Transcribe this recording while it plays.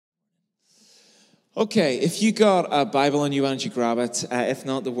Okay, if you got a Bible on you, why don't you grab it? If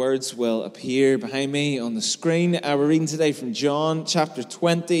not, the words will appear behind me on the screen. We're reading today from John chapter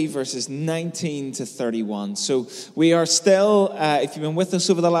 20, verses 19 to 31. So we are still, if you've been with us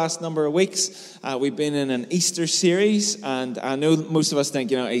over the last number of weeks, we've been in an Easter series. And I know most of us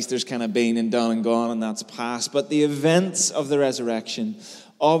think, Easter's kind of been and done and gone and that's past. But the events of the resurrection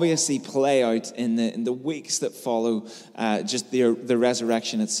obviously play out in the weeks that follow just the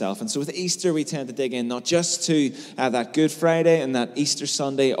resurrection itself. And so with Easter, we tend to dig in not just to that Good Friday and that Easter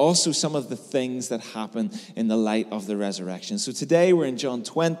Sunday, also some of the things that happen in the light of the resurrection. So today we're in John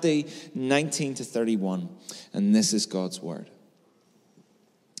 20, 19 to 31, and this is God's word.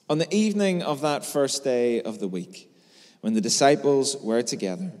 On the evening of that first day of the week, when the disciples were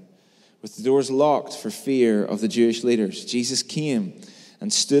together, with the doors locked for fear of the Jewish leaders, Jesus came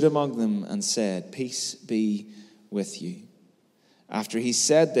and stood among them and said, "Peace be with you." After he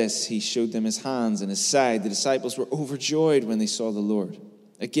said this, he showed them his hands and his side. The disciples were overjoyed when they saw the Lord.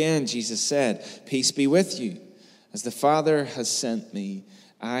 Again, Jesus said, "Peace be with you. As the Father has sent me,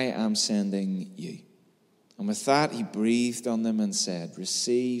 I am sending you." And with that, he breathed on them and said,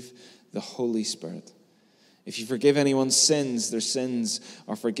 "Receive the Holy Spirit. If you forgive anyone's sins, their sins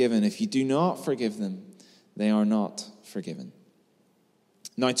are forgiven. If you do not forgive them, they are not forgiven."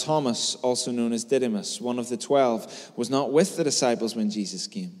 Now Thomas, also known as Didymus, one of the 12, was not with the disciples when Jesus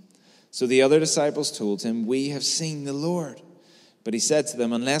came. So the other disciples told him, "We have seen the Lord." But he said to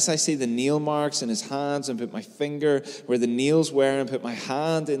them, "Unless I see the nail marks in his hands and put my finger where the nails were and put my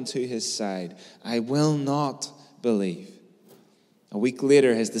hand into his side, I will not believe." A week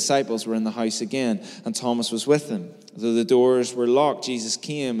later, his disciples were in the house again, and Thomas was with them. Though the doors were locked, Jesus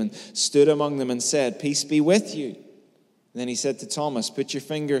came and stood among them and said, "Peace be with you." Then he said to Thomas, "Put your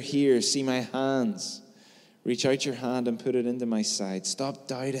finger here, see my hands. Reach out your hand and put it into my side. Stop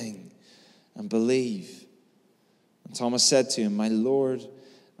doubting and believe." And Thomas said to him, "My Lord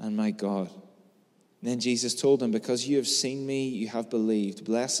and my God." Then Jesus told him, "Because you have seen me, you have believed.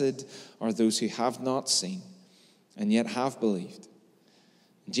 Blessed are those who have not seen and yet have believed."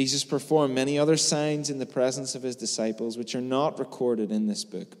 And Jesus performed many other signs in the presence of his disciples, which are not recorded in this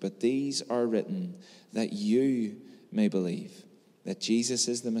book, but these are written that you may believe that Jesus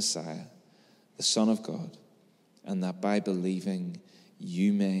is the Messiah, the Son of God, and that by believing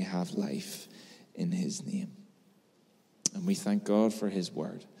you may have life in his name. And we thank God for his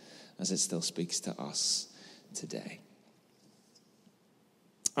word as it still speaks to us today.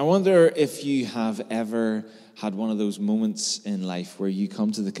 I wonder if you have ever had one of those moments in life where you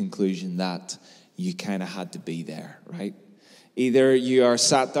come to the conclusion that you kind of had to be there, right? Either you are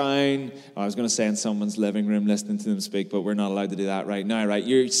sat down, I was going to say in someone's living room listening to them speak, but we're not allowed to do that right now, right?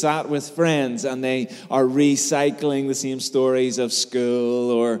 You're sat with friends and they are recycling the same stories of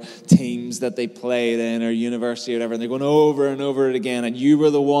school or teams that they played in or university or whatever, and they're going over and over it again, and you were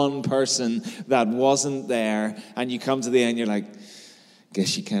the one person that wasn't there, and you come to the end, you're like,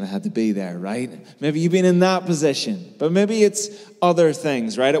 guess you kind of had to be there, right? Maybe you've been in that position, but maybe it's other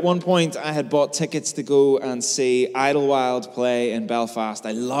things, right? At one point, I had bought tickets to go and see Idlewild play in Belfast.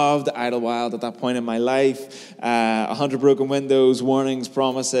 I loved Idlewild at that point in my life. 100 Broken Windows, Warnings,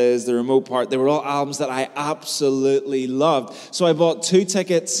 Promises, The Remote Part. They were all albums that I absolutely loved. So I bought 2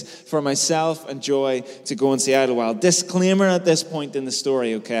 tickets for myself and Joy to go and see Idlewild. Disclaimer at this point in the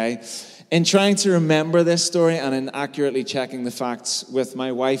story, okay? In trying to remember this story and in accurately checking the facts with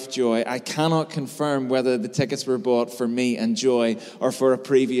my wife, Joy, I cannot confirm whether the tickets were bought for me and Joy or for a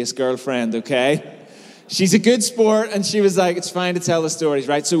previous girlfriend, okay? She's a good sport, and she was like, it's fine to tell the stories,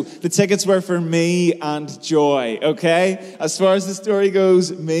 right? So the tickets were for me and Joy, okay? As far as the story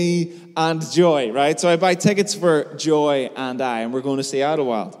goes, me and Joy, right? So I buy tickets for Joy and I, and we're going to see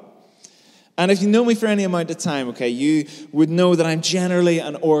Idlewild. And if you know me for any amount of time, okay, you would know that I'm generally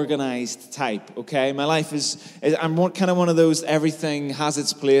an organized type, okay? My life I'm kind of one of those everything has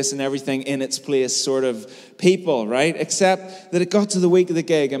its place and everything in its place sort of people, right? Except that it got to the week of the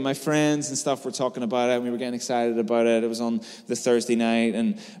gig and my friends and stuff were talking about it and we were getting excited about it. It was on the Thursday night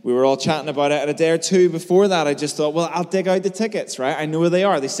and we were all chatting about it. And a day or two before that, I just thought, well, I'll dig out the tickets, right? I know where they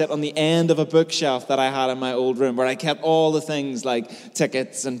are. They sit on the end of a bookshelf that I had in my old room where I kept all the things like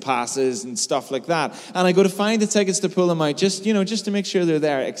tickets and passes and stuff like that. And I go to find the tickets to pull them out just to make sure they're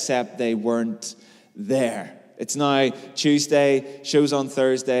there, except they weren't there. It's now Tuesday, show's on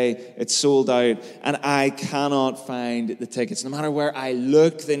Thursday, it's sold out, and I cannot find the tickets. No matter where I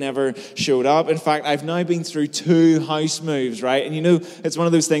look, they never showed up. In fact, I've now been through 2 house moves, right? And it's one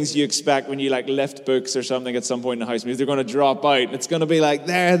of those things you expect when you lift books or something at some point in a house move. They're going to drop out, and it's going to be like,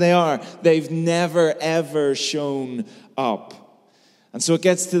 there they are. They've never, ever shown up. And so it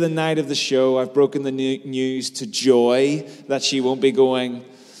gets to the night of the show. I've broken the news to Joy that she won't be going.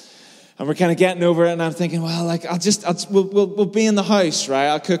 And we're kind of getting over it, and I'm thinking, well, like, we'll be in the house, right?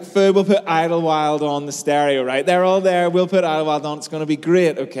 I'll cook food, we'll put Idlewild on the stereo, right? They're all there, we'll put Idlewild on, it's going to be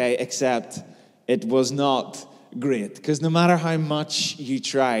great, okay? Except it was not great, because no matter how much you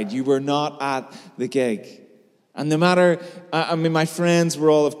tried, you were not at the gig. And no matter, my friends were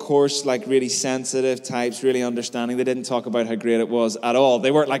all, of course, like really sensitive types, really understanding. They didn't talk about how great it was at all.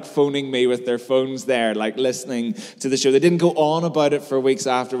 They weren't like phoning me with their phones there, like listening to the show. They didn't go on about it for weeks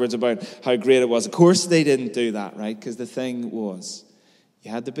afterwards about how great it was. Of course they didn't do that, right? Because the thing was,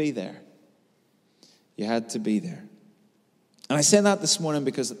 you had to be there. You had to be there. And I say that this morning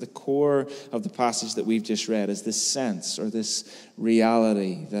because at the core of the passage that we've just read is this sense or this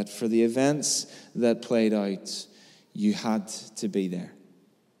reality that for the events that played out, you had to be there.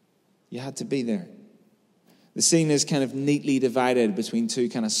 You had to be there. The scene is kind of neatly divided between two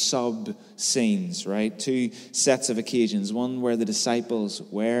kind of sub-scenes, right? Two sets of occasions. One where the disciples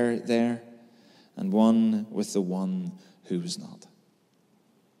were there and one with the one who was not.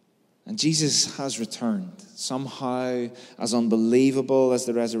 And Jesus has returned. Somehow, as unbelievable as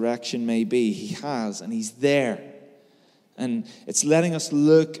the resurrection may be, he has, and he's there. And it's letting us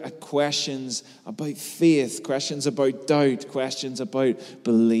look at questions about faith, questions about doubt, questions about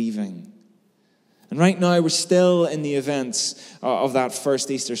believing. And right now, we're still in the events of that first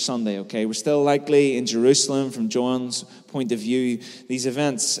Easter Sunday, okay? We're still likely in Jerusalem from John's point of view. These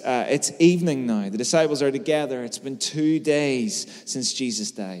events, it's evening now. The disciples are together. It's been 2 days since Jesus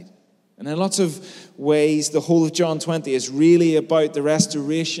died. And in lots of ways, the whole of John 20 is really about the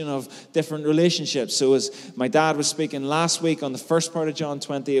restoration of different relationships. So as my dad was speaking last week on the first part of John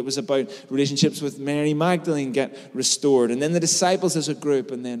 20, it was about relationships with Mary Magdalene get restored. And then the disciples as a group,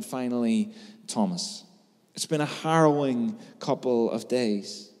 and then finally Thomas. It's been a harrowing couple of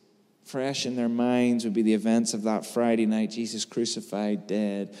days. Fresh in their minds would be the events of that Friday night, Jesus crucified,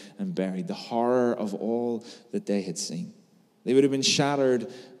 dead, and buried. The horror of all that they had seen. They would have been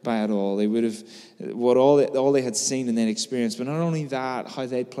shattered by it all. They would have, all they had seen and then experienced. But not only that, how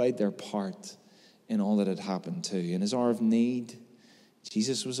they'd played their part in all that had happened too. In his hour of need,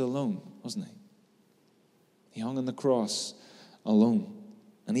 Jesus was alone, wasn't he? He hung on the cross alone.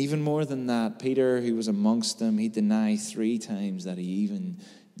 And even more than that, Peter, who was amongst them, he denied 3 times that he even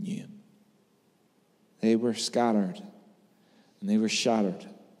knew him. They were scattered and they were shattered.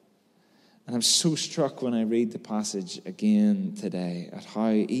 And I'm so struck when I read the passage again today at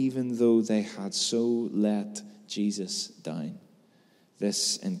how even though they had so let Jesus down,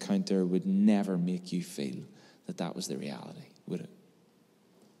 this encounter would never make you feel that that was the reality, would it?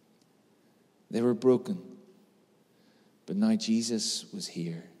 They were broken, but now Jesus was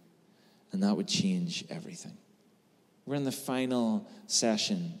here, and that would change everything. We're in the final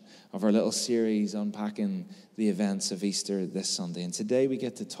session of our little series unpacking the events of Easter this Sunday. And today we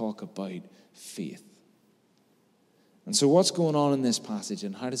get to talk about faith. And so what's going on in this passage,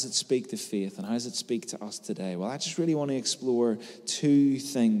 and how does it speak to faith, and how does it speak to us today? Well, I just really want to explore 2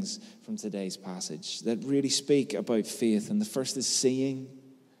 things from today's passage that really speak about faith. And the first is seeing,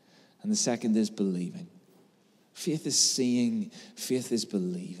 and the second is believing. Faith is seeing, faith is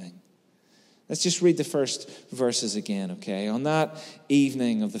believing. Let's just read the first verses again, okay? On that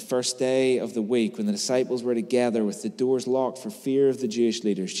evening of the first day of the week, when the disciples were together with the doors locked for fear of the Jewish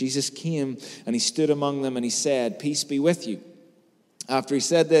leaders, Jesus came and he stood among them and he said, "Peace be with you." After he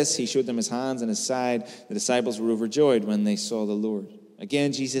said this, he showed them his hands and his side. The disciples were overjoyed when they saw the Lord.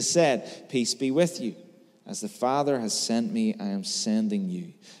 Again, Jesus said, "Peace be with you. As the Father has sent me, I am sending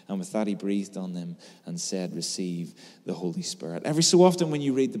you." And with that, he breathed on them and said, "Receive the Holy Spirit." Every so often when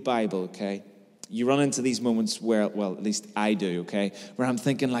you read the Bible, okay, you run into these moments where, well, at least I do, okay, where I'm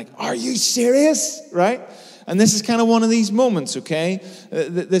thinking like, are you serious, right? And this is kind of one of these moments, okay?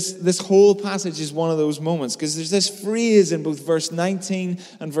 This whole passage is one of those moments, because there's this phrase in both verse 19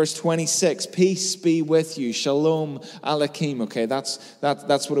 and verse 26, "Peace be with you," Shalom Aleichem, okay? That's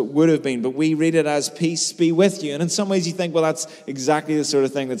what it would have been, but we read it as "peace be with you." And in some ways you think, well, that's exactly the sort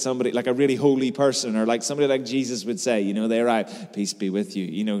of thing that somebody, like a really holy person, or like somebody like Jesus would say, you know, they arrive, "Peace be with you."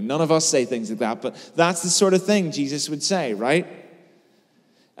 You know, none of us say things like that, but that's the sort of thing Jesus would say, right?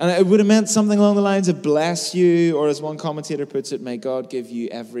 And it would have meant something along the lines of "bless you," or as one commentator puts it, "may God give you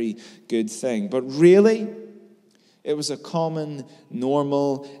every good thing." But really, it was a common,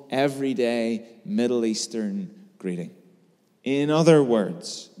 normal, everyday Middle Eastern greeting. In other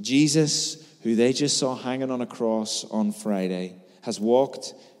words, Jesus, who they just saw hanging on a cross on Friday, has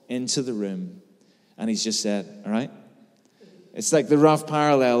walked into the room and he's just said, "All right, It's like the rough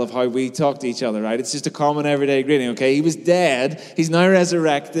parallel of how we talk to each other, right? It's just a common everyday greeting, okay? He was dead. He's now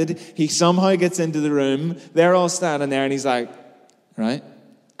resurrected. He somehow gets into the room. They're all standing there, and he's like, right?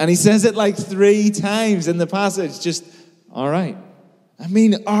 And he says it like 3 times in the passage, just, all right. I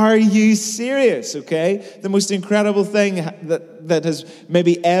mean, are you serious, okay? The most incredible thing that has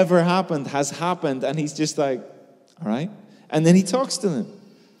maybe ever happened has happened, and he's just like, all right. And then he talks to them.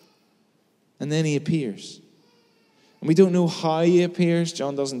 And then he appears. And we don't know how he appears.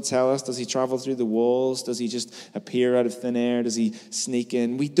 John doesn't tell us. Does he travel through the walls? Does he just appear out of thin air? Does he sneak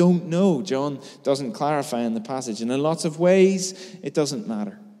in? We don't know. John doesn't clarify in the passage. And in lots of ways, it doesn't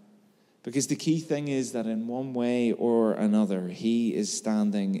matter. Because the key thing is that in one way or another, he is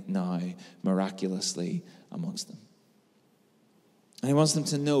standing now miraculously amongst them. And he wants them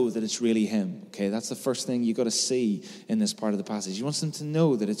to know that it's really him, okay? That's the first thing you've got to see in this part of the passage. He wants them to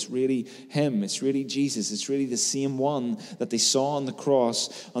know that it's really him. It's really Jesus. It's really the same one that they saw on the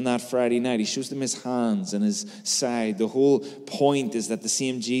cross on that Friday night. He shows them his hands and his side. The whole point is that the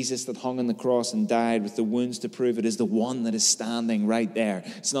same Jesus that hung on the cross and died with the wounds to prove it is the one that is standing right there.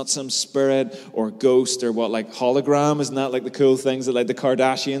 It's not some spirit or ghost or what, like hologram. Isn't that like the cool things that like the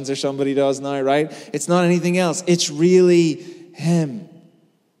Kardashians or somebody does now, right? It's not anything else. It's really him.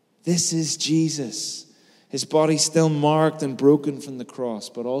 This is Jesus. His body's still marked and broken from the cross,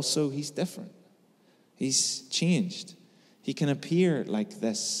 but also he's different. He's changed. He can appear like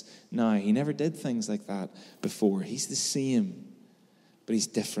this now. He never did things like that before. He's the same, but he's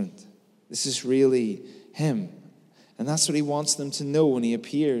different. This is really him. And that's what he wants them to know when he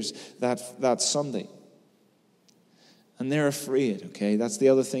appears that Sunday. And they're afraid, okay? That's the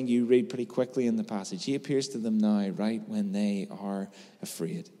other thing you read pretty quickly in the passage. He appears to them now, right when they are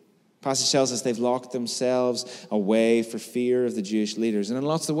afraid. The passage tells us they've locked themselves away for fear of the Jewish leaders. And in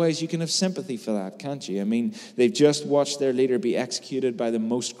lots of ways, you can have sympathy for that, can't you? I mean, they've just watched their leader be executed by the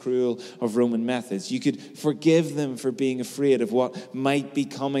most cruel of Roman methods. You could forgive them for being afraid of what might be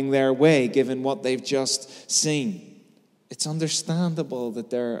coming their way, given what they've just seen. It's understandable that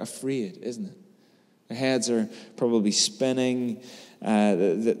they're afraid, isn't it? Their heads are probably spinning.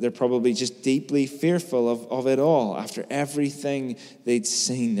 They're probably just deeply fearful of it all. After everything they'd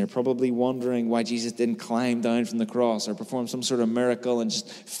seen, they're probably wondering why Jesus didn't climb down from the cross or perform some sort of miracle and just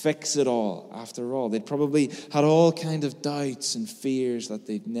fix it all. After all, they'd probably had all kind of doubts and fears that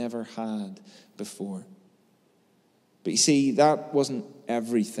they'd never had before. But you see, that wasn't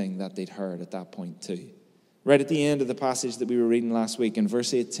everything that they'd heard at that point too. Right at the end of the passage that we were reading last week in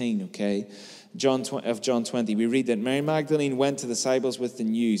verse 18, okay, John 20, we read that Mary Magdalene went to the disciples with the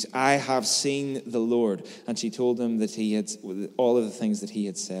news, I have seen the Lord. And she told them that he had all of the things that he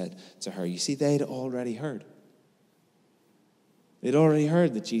had said to her. You see, they'd already heard. They'd already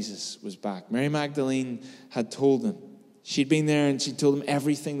heard that Jesus was back. Mary Magdalene had told them. She'd been there and she'd told them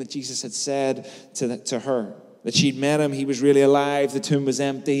everything that Jesus had said to her. That she'd met him, he was really alive, the tomb was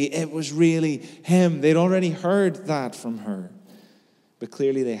empty. It was really him. They'd already heard that from her. But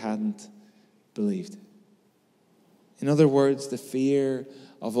clearly they hadn't believed. In other words, the fear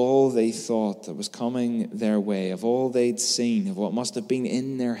of all they thought that was coming their way, of all they'd seen, of what must have been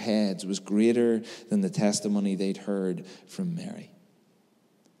in their heads, was greater than the testimony they'd heard from Mary.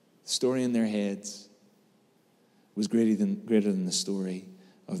 The story in their heads was greater than the story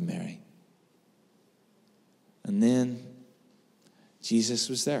of Mary. And then Jesus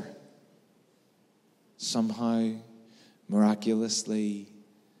was there. Somehow, miraculously,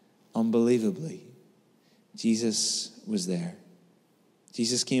 unbelievably, Jesus was there.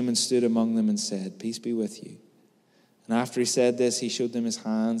 Jesus came and stood among them and said, peace be with you. And after he said this, he showed them his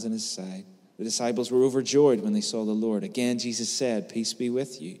hands and his side. The disciples were overjoyed when they saw the Lord. Again, Jesus said, peace be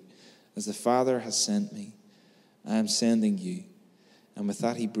with you. As the Father has sent me, I am sending you. And with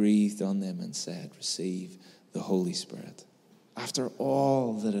that, he breathed on them and said, receive the Holy Spirit. After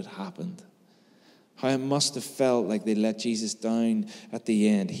all that had happened, how it must have felt like they let Jesus down at the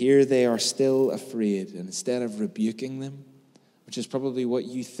end. Here they are still afraid, and instead of rebuking them, which is probably what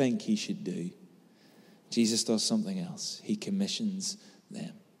you think he should do, Jesus does something else. He commissions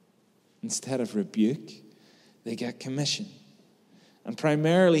them. Instead of rebuke, they get commission. And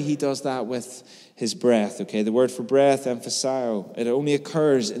primarily he does that with his breath, okay? The word for breath, emphasio, it only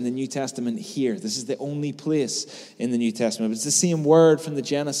occurs in the New Testament here. This is the only place in the New Testament. But it's the same word from the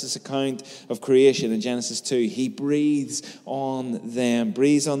Genesis account of creation in Genesis 2. He breathes on them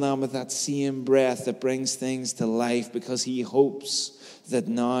with that same breath that brings things to life, because he hopes that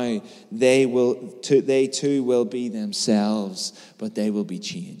now they too will be themselves, but they will be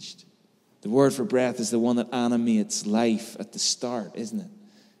changed. The word for breath is the one that animates life at the start, isn't it?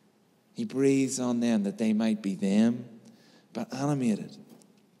 He breathes on them that they might be them, but animated.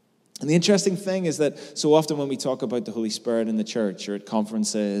 And the interesting thing is that so often when we talk about the Holy Spirit in the church or at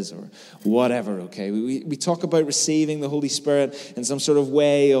conferences or whatever, okay, we talk about receiving the Holy Spirit in some sort of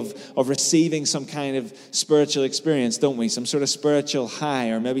way of receiving some kind of spiritual experience, don't we? Some sort of spiritual high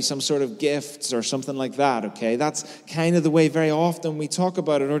or maybe some sort of gifts or something like that, okay? That's kind of the way very often we talk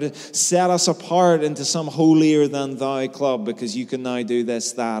about it, or to set us apart into some holier than thou club because you can now do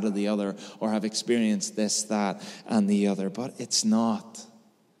this, that, or the other, or have experienced this, that, and the other. But it's not.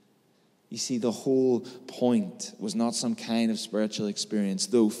 You see, the whole point was not some kind of spiritual experience,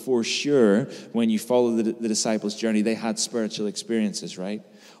 though for sure, when you follow the disciples' journey, they had spiritual experiences, right?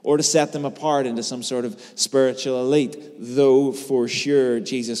 Or to set them apart into some sort of spiritual elite, though for sure,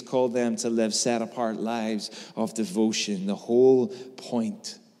 Jesus called them to live set-apart lives of devotion. The whole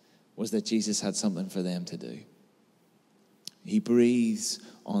point was that Jesus had something for them to do. He breathes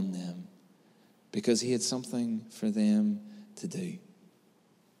on them because he had something for them to do.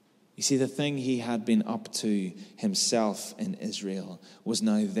 You see, the thing he had been up to himself in Israel was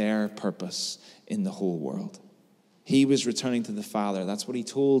now their purpose in the whole world. He was returning to the Father. That's what he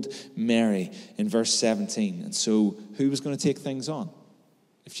told Mary in verse 17. And so who was going to take things on?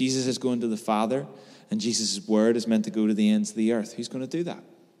 If Jesus is going to the Father and Jesus' word is meant to go to the ends of the earth, who's going to do that?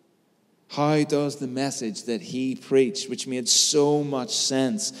 How does the message that he preached, which made so much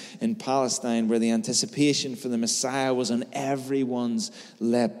sense in Palestine, where the anticipation for the Messiah was on everyone's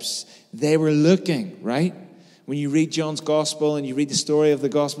lips, they were looking, right? When you read John's Gospel and you read the story of the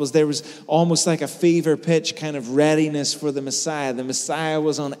Gospels, there was almost like a fever pitch kind of readiness for the Messiah. The Messiah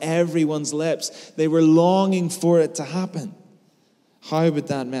was on everyone's lips. They were longing for it to happen. How would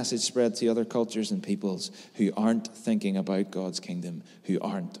that message spread to other cultures and peoples who aren't thinking about God's kingdom, who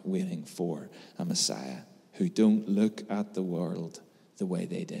aren't waiting for a Messiah, who don't look at the world the way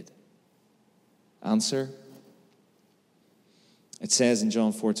they did? Answer? It says in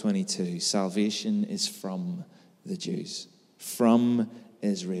John 4:22, salvation is from the Jews, from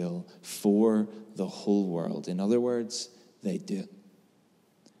Israel, for the whole world. In other words, they do it.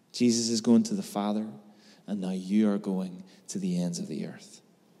 Jesus is going to the Father, and now you are going to the ends of the earth.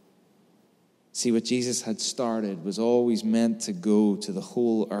 See, what Jesus had started was always meant to go to the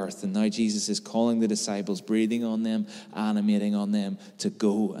whole earth, and now Jesus is calling the disciples, breathing on them, animating on them to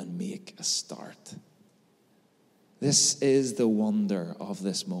go and make a start. This is the wonder of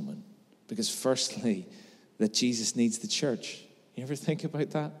this moment, because firstly, that Jesus needs the church. You ever think about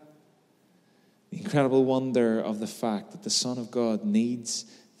that? The incredible wonder of the fact that the Son of God needs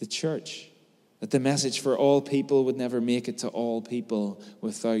the church. That the message for all people would never make it to all people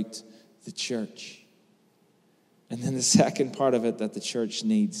without the church. And then the second part of it, that the church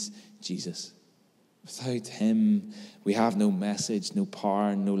needs Jesus. Without him, we have no message, no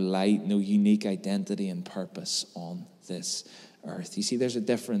power, no light, no unique identity and purpose on this earth. You see, there's a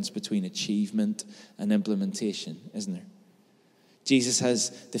difference between achievement and implementation, isn't there? Jesus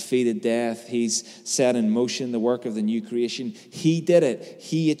has defeated death. He's set in motion the work of the new creation. He did it.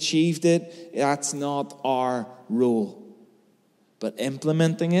 He achieved it. That's not our role. But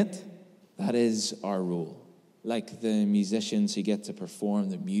implementing it, that is our role. Like the musicians who get to perform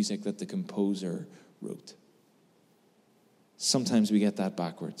the music that the composer wrote. Sometimes we get that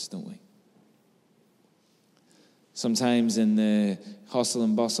backwards, don't we? Sometimes in the hustle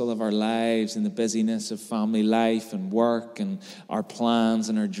and bustle of our lives, in the busyness of family life and work and our plans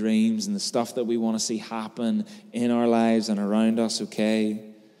and our dreams and the stuff that we want to see happen in our lives and around us,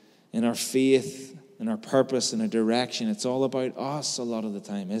 okay? In our faith and our purpose and our direction, it's all about us a lot of the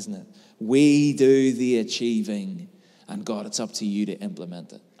time, isn't it? We do the achieving, and God, it's up to you to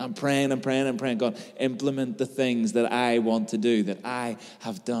implement it. I'm praying and praying and praying. God, implement the things that I want to do, that I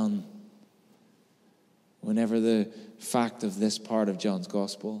have done. Whenever the fact of this part of John's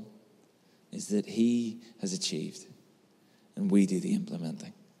gospel is that he has achieved and we do the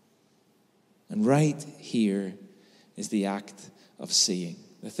implementing. And right here is the act of seeing.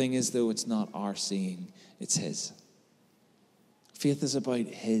 The thing is, though, it's not our seeing, it's his. Faith is about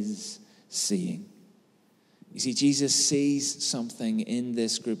his seeing. You see, Jesus sees something in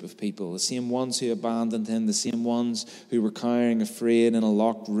this group of people, the same ones who abandoned him, the same ones who were cowering afraid in a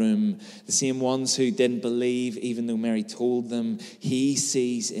locked room, the same ones who didn't believe even though Mary told them. He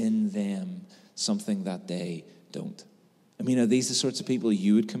sees in them something that they don't. I mean, are these the sorts of people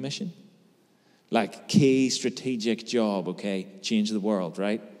you would commission? Like, key strategic job, okay, change the world,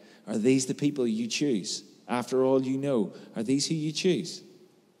 right? Are these the people you choose? After all you know, are these who you choose?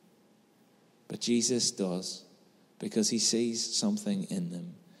 But Jesus does, because he sees something in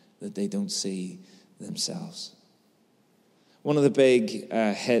them that they don't see themselves. One of the big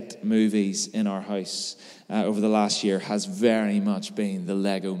hit movies in our house over the last year has very much been the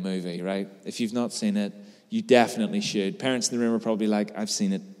Lego Movie, right? If you've not seen it, you definitely should. Parents in the room are probably like, I've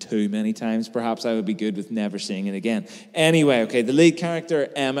seen it too many times. Perhaps I would be good with never seeing it again. Anyway, okay, the lead character,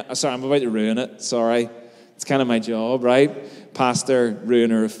 Emma. Sorry, I'm about to ruin it. Sorry. It's kind of my job, right? Pastor,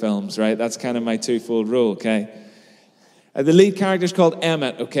 ruiner of films, right? That's kind of my twofold role, okay? The lead character is called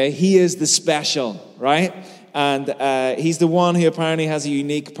Emmett, okay? He is the special, right? And he's the one who apparently has a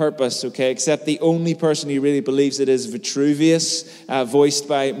unique purpose, okay? Except the only person who really believes it is Vitruvius, voiced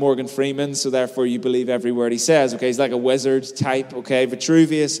by Morgan Freeman, so therefore you believe every word he says, okay? He's like a wizard type, okay?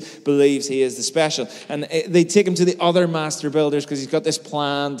 Vitruvius believes he is the special. And they take him to the other master builders because he's got this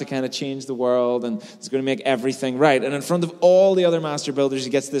plan to kind of change the world and he's going to make everything right. And in front of all the other master builders, he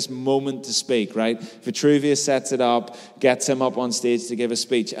gets this moment to speak, right? Vitruvius sets it up, gets him up on stage to give a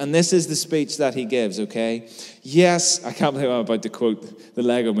speech. And this is the speech that he gives, okay? Yes, I can't believe I'm about to quote the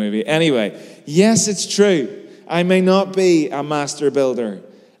Lego Movie. Anyway, yes, it's true. I may not be a master builder.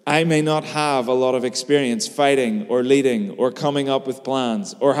 I may not have a lot of experience fighting or leading or coming up with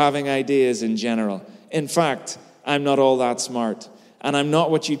plans or having ideas in general. In fact, I'm not all that smart. And I'm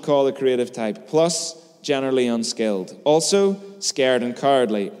not what you'd call a creative type. Plus, generally unskilled. Also, scared and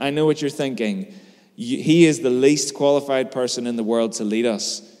cowardly. I know what you're thinking. He is the least qualified person in the world to lead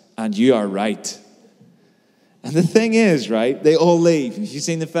us. And you are right. And the thing is, right, they all leave. If you've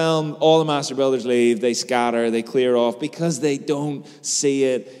seen the film, all the master builders leave, they scatter, they clear off because they don't see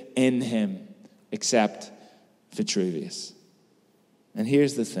it in him, except Vitruvius. And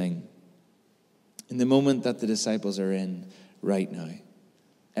here's the thing. In the moment that the disciples are in right now,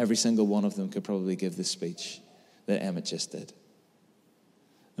 every single one of them could probably give the speech that Emmett just did.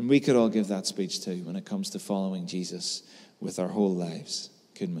 And we could all give that speech too when it comes to following Jesus with our whole lives,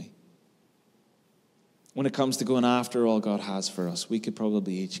 couldn't we? When it comes to going after all God has for us, we could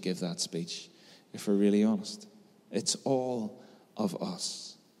probably each give that speech, if we're really honest. It's all of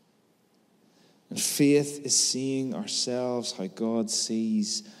us. And faith is seeing ourselves how God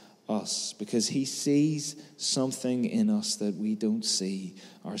sees us, because he sees something in us that we don't see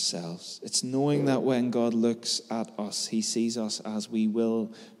ourselves. It's knowing that when God looks at us, he sees us as we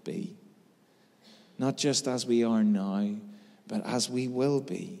will be. Not just as we are now, but as we will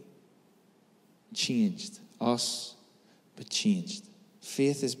be. Changed. Us, but changed.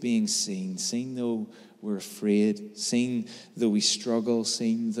 Faith is being seen though we're afraid, seen though we struggle,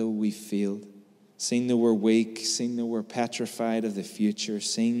 seen though we failed, seen though we're weak, seen though we're petrified of the future,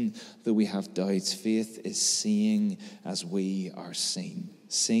 seen though we have doubts. Faith is seeing as we are seen,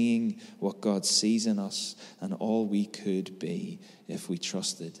 seeing what God sees in us and all we could be if we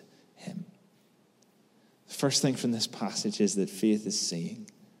trusted him. The first thing from this passage is that faith is seeing.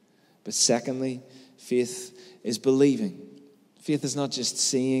 But secondly, faith is believing. Faith is not just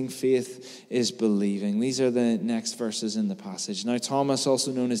seeing, faith is believing. These are the next verses in the passage. Now Thomas,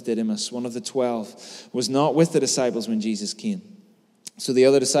 also known as Didymus, one of the 12, was not with the disciples when Jesus came. So the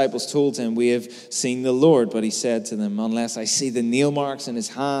other disciples told him, "We have seen the Lord." But he said to them, "Unless I see the nail marks in his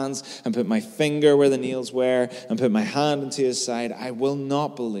hands and put my finger where the nails were and put my hand into his side, I will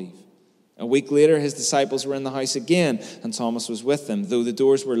not believe." A week later, his disciples were in the house again, and Thomas was with them. Though the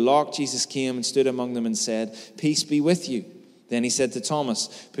doors were locked, Jesus came and stood among them and said, "Peace be with you." Then he said to Thomas,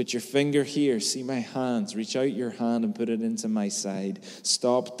 "Put your finger here, see my hands. Reach out your hand and put it into my side.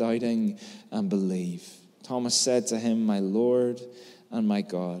 Stop doubting and believe." Thomas said to him, "My Lord and my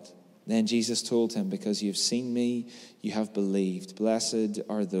God." Then Jesus told him, "Because you have seen me, you have believed. Blessed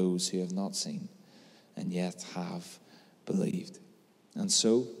are those who have not seen and yet have believed." And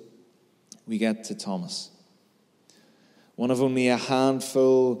so, we get to Thomas, one of only a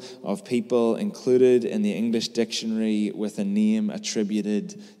handful of people included in the English dictionary with a name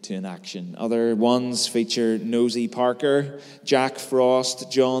attributed to an action. Other ones feature Nosy Parker, Jack Frost,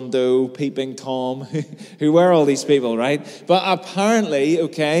 John Doe, Peeping Tom. Who were all these people, right? But apparently,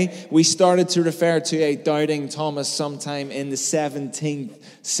 okay, we started to refer to a doubting Thomas sometime in the 17th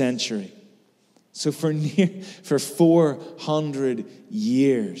century. So for 400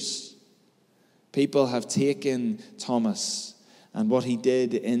 years, people have taken Thomas and what he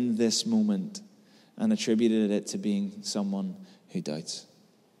did in this moment and attributed it to being someone who doubts.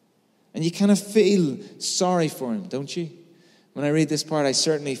 And you kind of feel sorry for him, don't you? When I read this part, I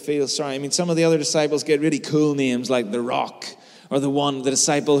certainly feel sorry. I mean, some of the other disciples get really cool names like the Rock or the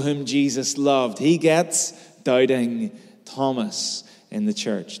disciple whom Jesus loved. He gets doubting Thomas in the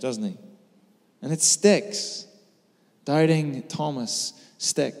church, doesn't he? And it sticks. Doubting Thomas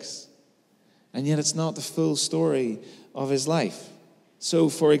sticks. And yet it's not the full story of his life. So,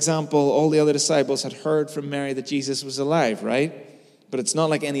 for example, all the other disciples had heard from Mary that Jesus was alive, right? But it's not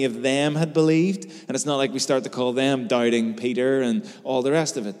like any of them had believed, and it's not like we start to call them doubting Peter and all the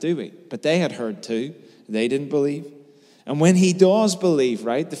rest of it, do we? But they had heard too. They didn't believe. And when he does believe,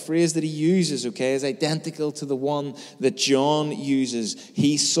 right, the phrase that he uses, okay, is identical to the one that John uses.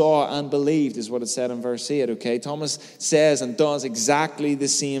 He saw and believed is what it said in verse 8, okay? Thomas says and does exactly the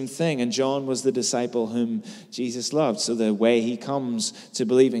same thing, and John was the disciple whom Jesus loved. So the way he comes to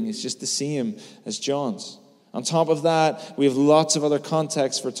believing is just the same as John's. On top of that, we have lots of other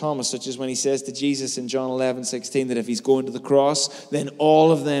contexts for Thomas, such as when he says to Jesus in John 11:16 that if he's going to the cross, then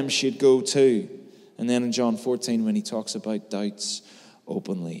all of them should go too. And then in John 14, when he talks about doubts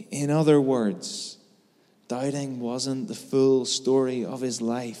openly. In other words, doubting wasn't the full story of his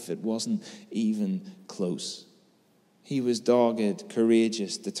life. It wasn't even close. He was dogged,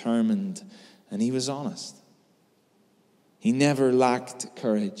 courageous, determined, and he was honest. He never lacked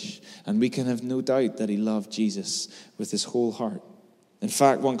courage, and we can have no doubt that he loved Jesus with his whole heart. In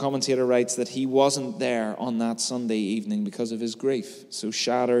fact, one commentator writes that he wasn't there on that Sunday evening because of his grief. So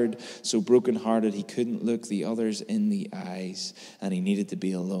shattered, so brokenhearted, he couldn't look the others in the eyes, and he needed to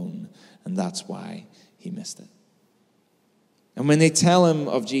be alone, and that's why he missed it. And when they tell him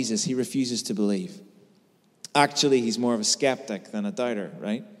of Jesus, he refuses to believe. Actually, he's more of a skeptic than a doubter,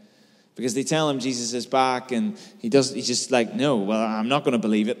 right? Because they tell him Jesus is back, and he's just like, no, well, I'm not going to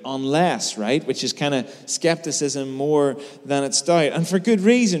believe it unless, right? Which is kind of skepticism more than it's doubt. And for good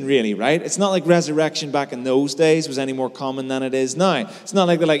reason, really, right? It's not like resurrection back in those days was any more common than it is now. It's not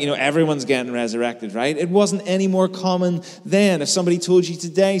like they're like, everyone's getting resurrected, right? It wasn't any more common then. If somebody told you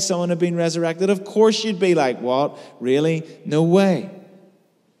today someone had been resurrected, of course you'd be like, what? Really? No way.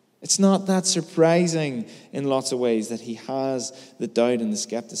 It's not that surprising in lots of ways that he has the doubt and the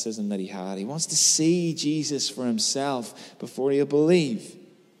skepticism that he had. He wants to see Jesus for himself before he'll believe.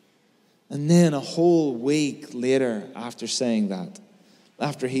 And then a whole week later, after saying that,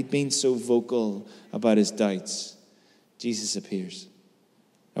 after he'd been so vocal about his doubts, Jesus appears.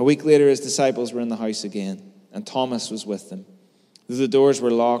 A week later, his disciples were in the house again, and Thomas was with them. Though the doors were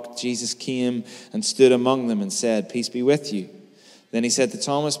locked, Jesus came and stood among them and said, "Peace be with you." Then he said to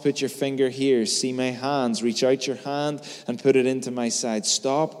Thomas, "Put your finger here, see my hands, reach out your hand and put it into my side.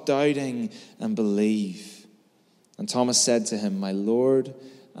 Stop doubting and believe." And Thomas said to him, "My Lord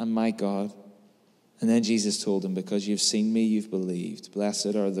and my God." And then Jesus told him, "Because you've seen me, you've believed.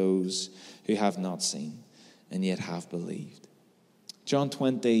 Blessed are those who have not seen and yet have believed." John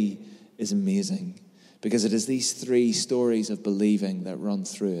 20 is amazing because it is these three stories of believing that run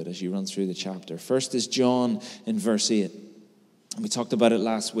through it as you run through the chapter. First is John in verse 8. We talked about it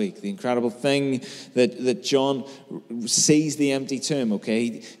last week. The incredible thing that John sees the empty tomb,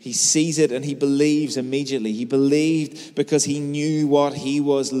 okay? He sees it and he believes immediately. He believed because he knew what he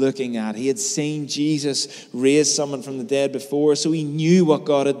was looking at. He had seen Jesus raise someone from the dead before, so he knew what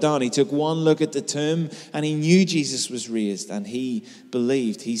God had done. He took one look at the tomb and he knew Jesus was raised, and he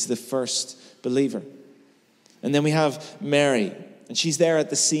believed. He's the first believer. And then we have Mary. And she's there at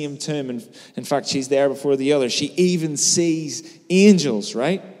the same tomb. And in fact, she's there before the others. She even sees angels,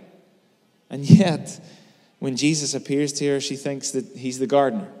 right? And yet, when Jesus appears to her, she thinks that he's the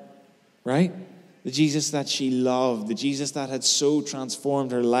gardener, right? The Jesus that she loved, the Jesus that had so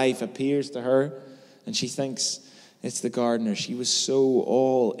transformed her life appears to her. And she thinks it's the gardener. She was so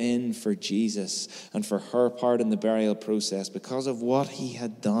all in for Jesus and for her part in the burial process because of what he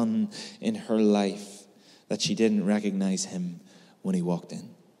had done in her life that she didn't recognize him when he walked in.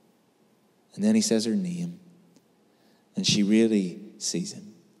 And then he says her name, and she really sees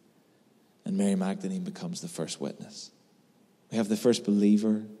him. And Mary Magdalene becomes the first witness. We have the first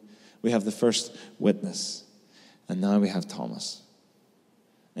believer, we have the first witness, and now we have Thomas.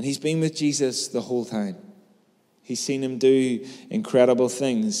 And he's been with Jesus the whole time. He's seen him do incredible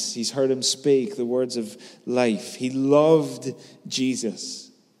things. He's heard him speak the words of life. He loved Jesus.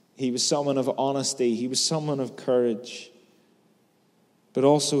 He was someone of honesty. He was someone of courage. But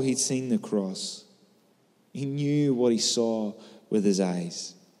also he'd seen the cross. He knew what he saw with his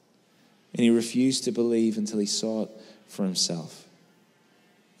eyes. And he refused to believe until he saw it for himself.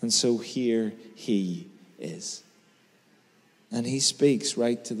 And so here he is. And he speaks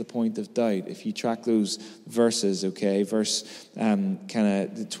right to the point of doubt. If you track those verses, okay, verse kind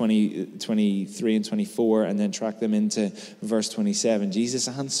of 23 and 24, and then track them into verse 27, Jesus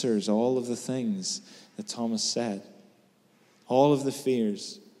answers all of the things that Thomas said. All of the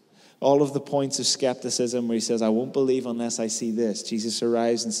fears, all of the points of skepticism where he says, "I won't believe unless I see this." Jesus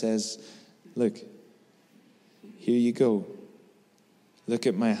arrives and says, "Look, here you go. Look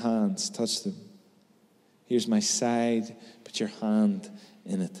at my hands, touch them. Here's my side, Put your hand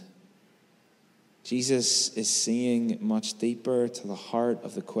in it. Jesus is seeing much deeper to the heart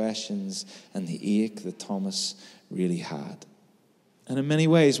of the questions and the ache that Thomas really had. And in many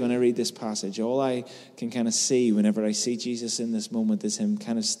ways, when I read this passage, all I can kind of see whenever I see Jesus in this moment is him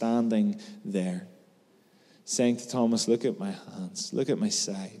kind of standing there, saying to Thomas, look at my hands, look at my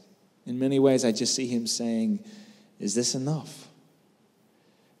side. In many ways, I just see him saying, is this enough?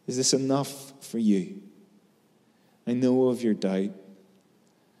 Is this enough for you? I know of your doubt.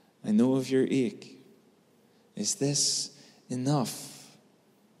 I know of your ache. Is this enough?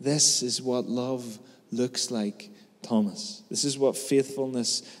 This is what love looks like, Thomas. This is what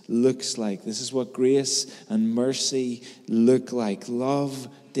faithfulness looks like. This is what grace and mercy look like. Love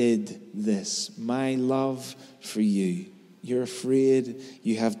did this. My love for you. You're afraid.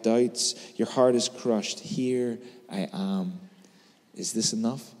 You have doubts. Your heart is crushed. Here I am. Is this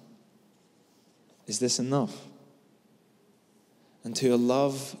enough? Is this enough? And to a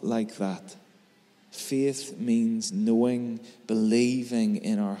love like that, faith means knowing, believing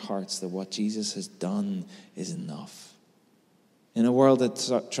in our hearts that what Jesus has done is enough. In a world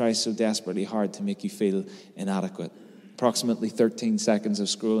that tries so desperately hard to make you feel inadequate, approximately 13 seconds of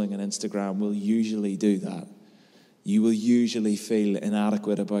scrolling on Instagram will usually do that. You will usually feel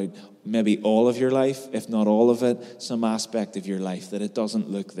inadequate about maybe all of your life, if not all of it, some aspect of your life, that it doesn't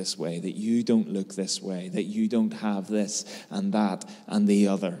look this way, that you don't look this way, that you don't have this and that and the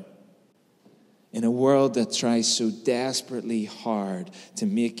other. In a world that tries so desperately hard to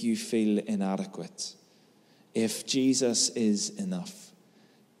make you feel inadequate, if Jesus is enough,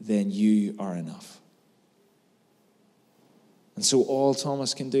 then you are enough. And so all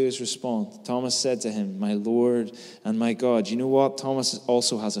Thomas can do is respond. Thomas said to him, my Lord and my God. You know what? Thomas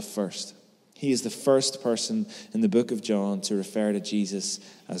also has a first. He is the first person in the book of John to refer to Jesus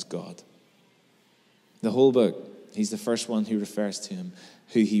as God. The whole book, he's the first one who refers to him,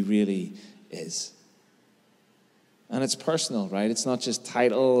 who he really is. And it's personal, right? It's not just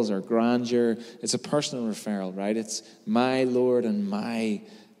titles or grandeur. It's a personal referral, right? It's my Lord and my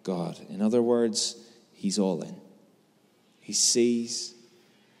God. In other words, he's all in. He sees,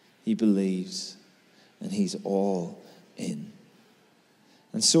 he believes, and he's all in.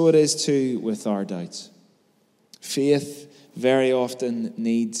 And so it is too with our doubts. Faith very often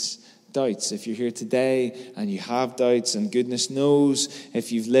needs doubts. If you're here today and you have doubts, and goodness knows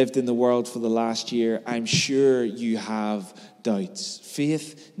if you've lived in the world for the last year, I'm sure you have doubts.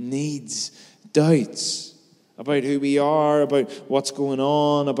 Faith needs doubts about who we are, about what's going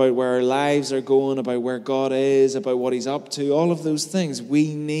on, about where our lives are going, about where God is, about what he's up to, all of those things.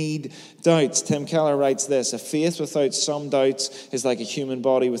 We need doubts. Tim Keller writes this: a faith without some doubts is like a human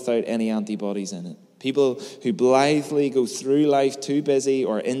body without any antibodies in it. People who blithely go through life too busy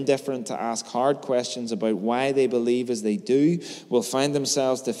or indifferent to ask hard questions about why they believe as they do will find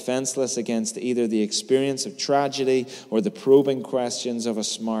themselves defenseless against either the experience of tragedy or the probing questions of a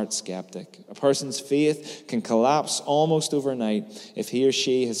smart skeptic. A person's faith can collapse almost overnight if he or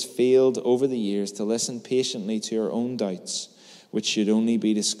she has failed over the years to listen patiently to her own doubts, which should only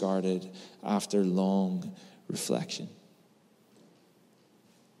be discarded after long reflection.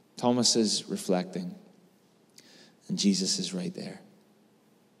 Thomas is reflecting, and Jesus is right there.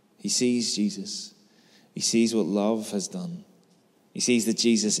 He sees Jesus. He sees what love has done. He sees that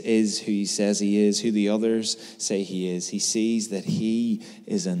Jesus is who he says he is, who the others say he is. He sees that he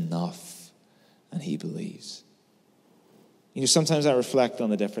is enough, and he believes. You know, sometimes I reflect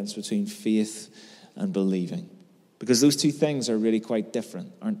on the difference between faith and believing, because those two things are really quite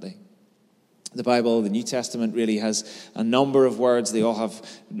different, aren't they? The Bible, the New Testament, really has a number of words. They all have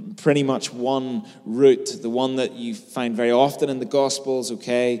pretty much one root. The one that you find very often in the Gospels,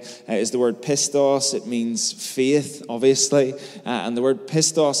 is the word pistos. It means faith, obviously. And the word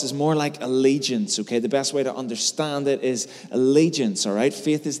pistos is more like allegiance, The best way to understand it is allegiance, all right?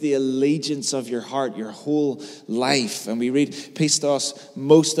 Faith is the allegiance of your heart, your whole life. And we read pistos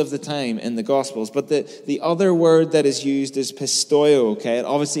most of the time in the Gospels. But the other word that is used is pistoio, It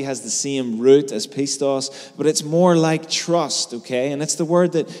obviously has the same root as pistos, but it's more like trust, And it's the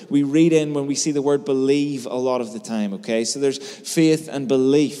word that we read in when we see the word believe a lot of the time, So there's faith and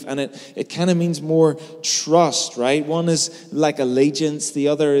belief, and it kind of means more trust, right? One is like allegiance, the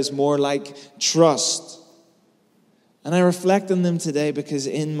other is more like trust. And I reflect on them today because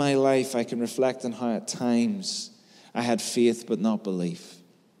in my life I can reflect on how at times I had faith but not belief.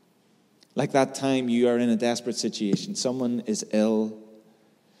 Like that time you are in a desperate situation, someone is ill.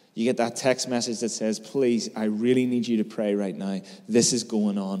 You get that text message that says, please, I really need you to pray right now. This is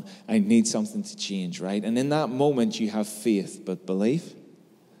going on. I need something to change, right? And in that moment, you have faith, but belief?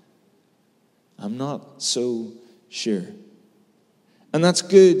 I'm not so sure. And that's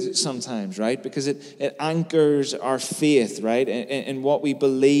good sometimes, right? Because it anchors our faith, right? In what we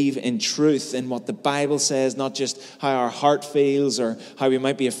believe in truth, in what the Bible says, not just how our heart feels or how we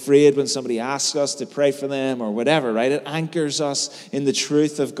might be afraid when somebody asks us to pray for them or whatever, right? It anchors us in the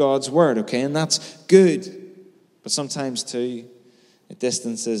truth of God's word, okay? And that's good. But sometimes, too, it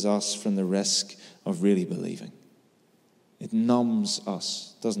distances us from the risk of really believing. It numbs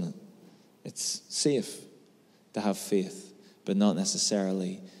us, doesn't it? It's safe to have faith, but not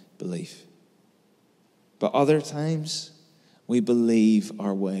necessarily belief. But other times, we believe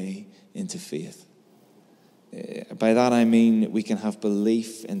our way into faith. By that I mean we can have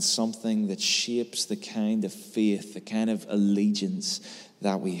belief in something that shapes the kind of faith, the kind of allegiance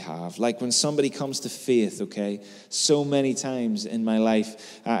that we have. Like when somebody comes to faith, okay, so many times in my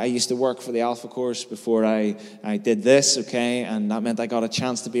life, I used to work for the Alpha Course before I did this, okay, and that meant I got a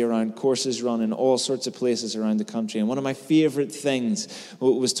chance to be around courses run in all sorts of places around the country. And one of my favorite things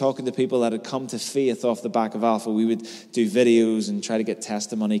was talking to people that had come to faith off the back of Alpha. We would do videos and try to get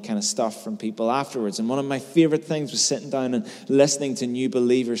testimony kind of stuff from people afterwards. And one of my favorite things was sitting down and listening to new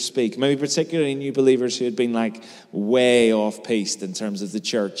believers speak, maybe particularly new believers who had been like way off-piste in terms of the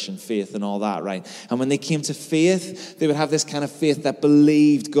church and faith and all that, right? And when they came to faith, they would have this kind of faith that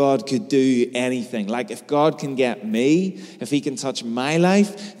believed God could do anything. Like, if God can get me, if he can touch my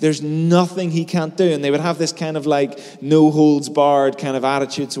life, there's nothing he can't do. And they would have this kind of like no holds barred kind of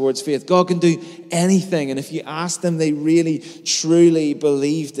attitude towards faith. God can do anything. And if you asked them, they really, truly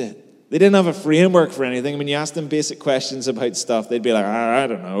believed it. They didn't have a framework for anything. When you asked them basic questions about stuff, they'd be like, I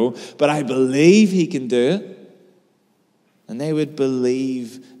don't know, but I believe he can do it. And they would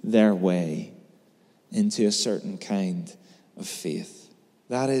believe their way into a certain kind of faith.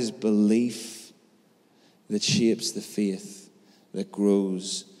 That is belief that shapes the faith that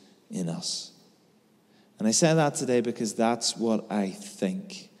grows in us. And I say that today because that's what I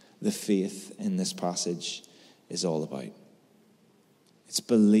think the faith in this passage is all about. It's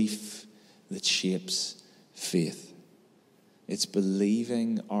belief that shapes faith. It's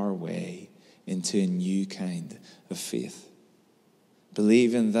believing our way into a new kind of faith.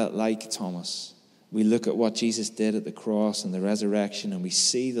 Believing that, like Thomas, we look at what Jesus did at the cross and the resurrection, and we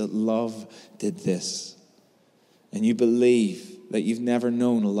see that love did this. And you believe that you've never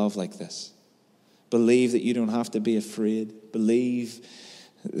known a love like this. Believe that you don't have to be afraid. Believe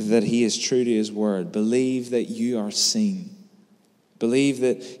that he is true to his word. Believe that you are seen. Believe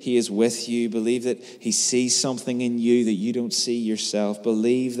that he is with you. Believe that he sees something in you that you don't see yourself.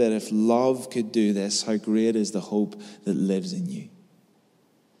 Believe that if love could do this, how great is the hope that lives in you.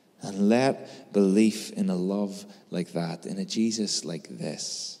 And let belief in a love like that, in a Jesus like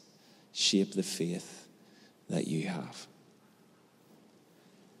this, shape the faith that you have.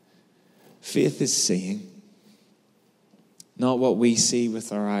 Faith is seeing. Not what we see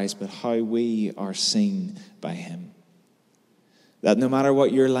with our eyes, but how we are seen by him. That no matter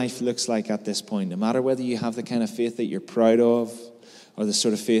what your life looks like at this point, no matter whether you have the kind of faith that you're proud of, or the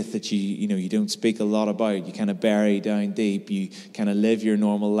sort of faith that you don't speak a lot about, you kind of bury down deep, you kind of live your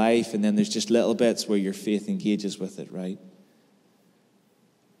normal life, and then there's just little bits where your faith engages with it, right?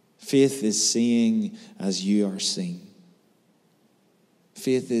 Faith is seeing as you are seen.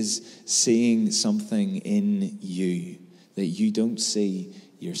 Faith is seeing something in you that you don't see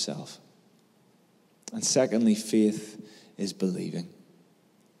yourself. And secondly, faith is believing.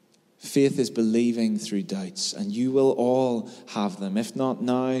 Faith is believing through doubts, and you will all have them. If not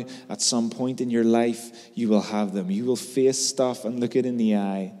now, at some point in your life, you will have them. You will face stuff and look it in the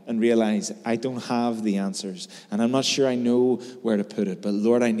eye and realize, I don't have the answers, and I'm not sure I know where to put it, but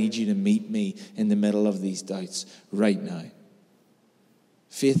Lord, I need you to meet me in the middle of these doubts right now.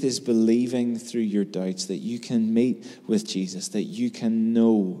 Faith is believing through your doubts that you can meet with Jesus, that you can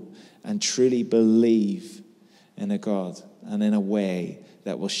know and truly believe in a God and in a way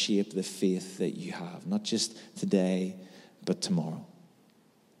that will shape the faith that you have, not just today, but tomorrow.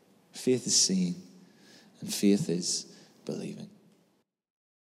 Faith is seeing, and faith is believing.